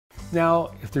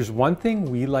Now, if there's one thing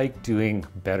we like doing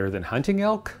better than hunting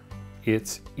elk,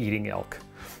 it's eating elk.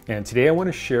 And today I want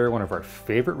to share one of our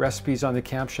favorite recipes on the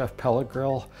Camp Chef pellet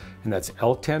grill, and that's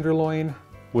elk tenderloin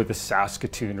with the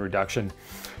Saskatoon Reduction.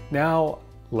 Now,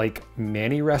 like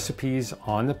many recipes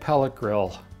on the pellet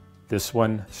grill, this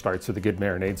one starts with a good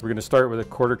marinade. We're going to start with a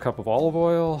 1/4 cup of olive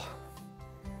oil,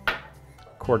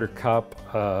 1/4 cup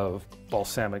of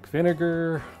balsamic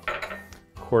vinegar,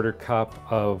 1/4 cup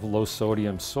of low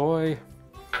sodium soy,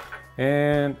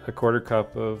 and a 1/4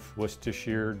 cup of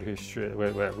Worcestershire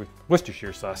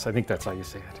sauce. I think that's how you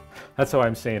say it. That's how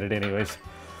I'm saying it anyways.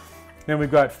 Then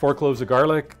we've got 4 cloves of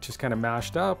garlic, just kind of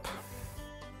mashed up.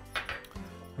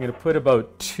 I'm going to put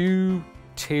about 2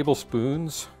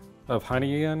 tablespoons of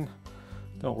honey in.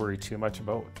 Don't worry too much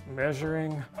about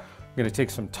measuring. I'm going to take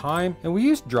some thyme, and we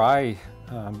use dry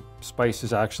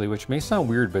spices actually, which may sound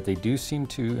weird, but they do seem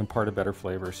to impart a better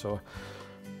flavor. So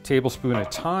a tablespoon of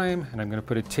thyme, and I'm going to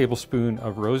put a tablespoon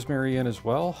of rosemary in as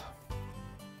well.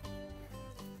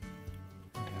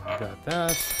 And got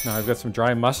that. Now I've got some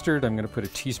dry mustard. I'm going to put a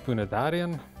teaspoon of that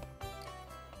in.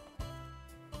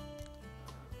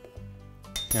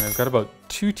 And I've got about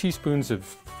 2 teaspoons of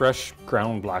fresh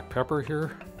ground black pepper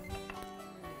here.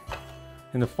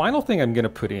 And the final thing I'm going to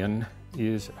put in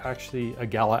is actually a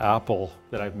gala apple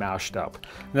that I've mashed up.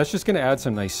 And that's just going to add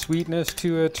some nice sweetness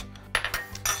to it.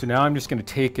 So now I'm just going to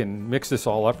take and mix this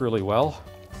all up really well.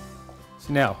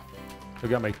 So now I've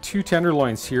got my 2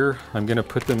 tenderloins here. I'm going to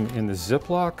put them in the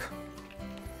Ziploc.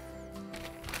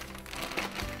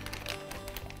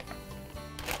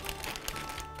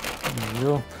 There we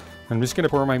go. I'm just going to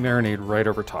pour my marinade right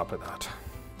over top of that.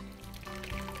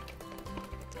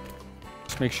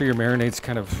 Make sure your marinade's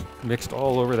kind of mixed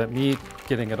all over that meat,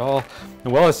 getting it all.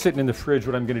 And while it's sitting in the fridge,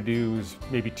 what I'm going to do is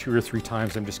maybe 2 or 3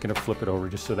 times, I'm just going to flip it over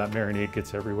just so that marinade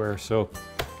gets everywhere. So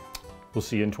we'll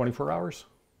see you in 24 hours.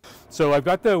 So I've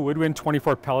got the Woodwind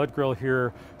 24 pellet grill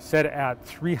here set at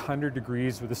 300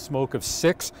 degrees with a smoke of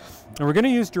 6. And we're going to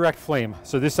use direct flame.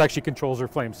 So this actually controls our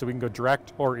flame. So we can go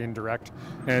direct or indirect.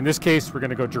 And in this case, we're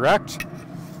going to go direct.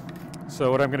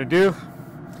 So what I'm going to do,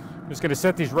 I'm just going to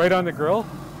set these right on the grill.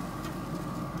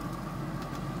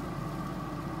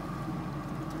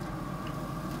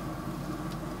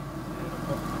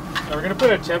 Now we're going to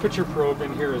put a temperature probe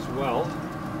in here as well.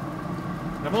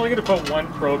 And I'm only going to put 1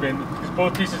 probe in because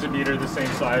both pieces of meat are the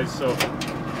same size, so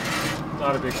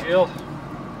not a big deal.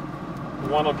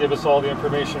 One will give us all the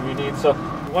information we need. So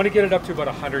we want to get it up to about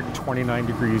 129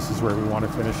 degrees is where we want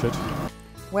to finish it.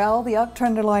 Well, the elk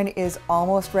tenderloin is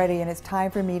almost ready, and it's time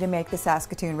for me to make the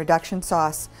Saskatoon Reduction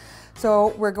sauce. So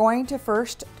we're going to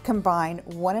first combine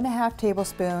 1.5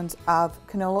 tablespoons of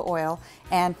canola oil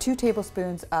and 2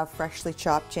 tablespoons of freshly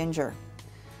chopped ginger.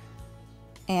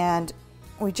 And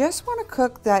we just want to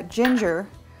cook that ginger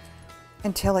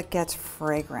until it gets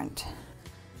fragrant.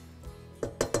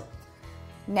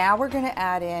 Now we're going to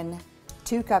add in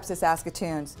 2 cups of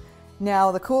Saskatoons.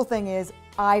 Now the cool thing is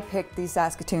I picked these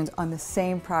Saskatoons on the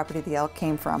same property the elk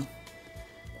came from.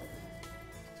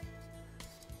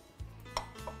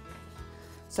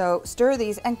 So stir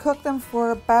these and cook them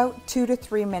for about 2 to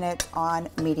 3 minutes on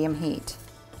medium heat.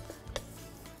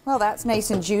 Well, that's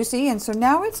nice and juicy, and so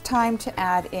now it's time to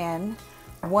add in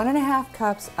 1.5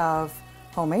 cups of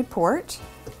homemade port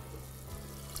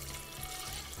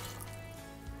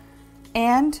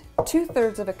and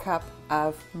 2/3 of a cup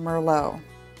of Merlot.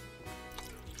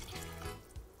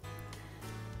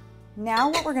 Now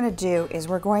what we're going to do is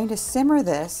we're going to simmer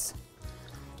this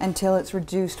until it's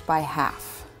reduced by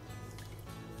half.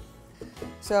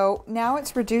 So now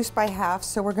it's reduced by half,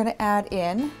 so we're going to add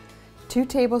in 2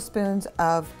 tablespoons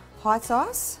of hot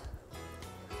sauce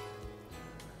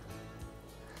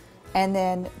and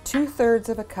then 2/3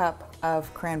 of a cup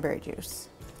of cranberry juice.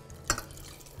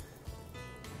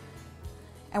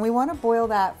 And we want to boil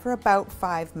that for about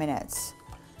 5 minutes.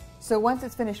 So once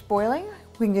it's finished boiling,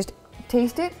 we can just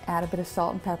taste it, add a bit of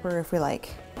salt and pepper if we like.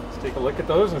 Let's take a look at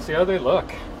those and see how they look.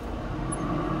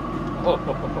 Oh,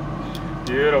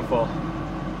 beautiful.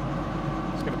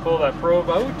 Just going to pull that probe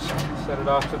out, set it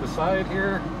off to the side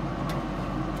here.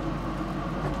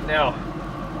 Now,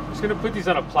 I'm just going to put these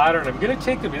on a platter and I'm going to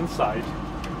take them inside.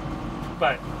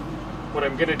 But what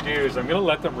I'm going to do is I'm going to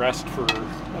let them rest for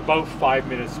about 5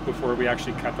 minutes before we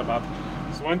actually cut them up.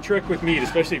 So one trick with meat,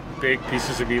 especially big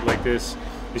pieces of meat like this,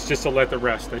 is just to let them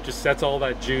rest. That just sets all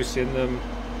that juice in them.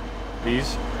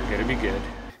 These are going to be good.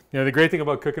 You know, the great thing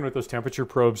about cooking with those temperature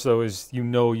probes though is you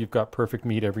know you've got perfect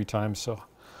meat every time. So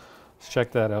let's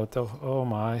check that out though. Oh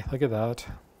my, look at that.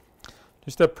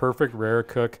 Just a perfect rare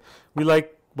cook. We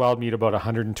like wild meat about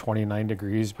 129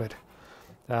 degrees, but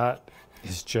that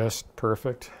is just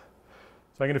perfect.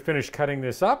 So I'm going to finish cutting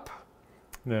this up,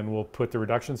 and then we'll put the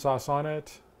reduction sauce on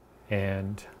it,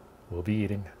 and we'll be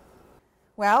eating.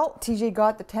 Well, TJ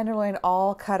got the tenderloin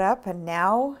all cut up, and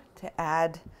now to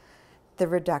add the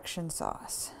reduction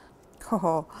sauce.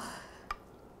 Oh,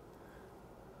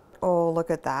 look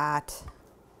at that.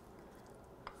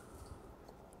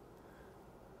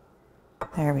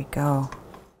 There we go.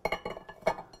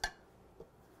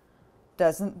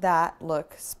 Doesn't that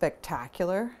look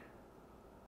spectacular?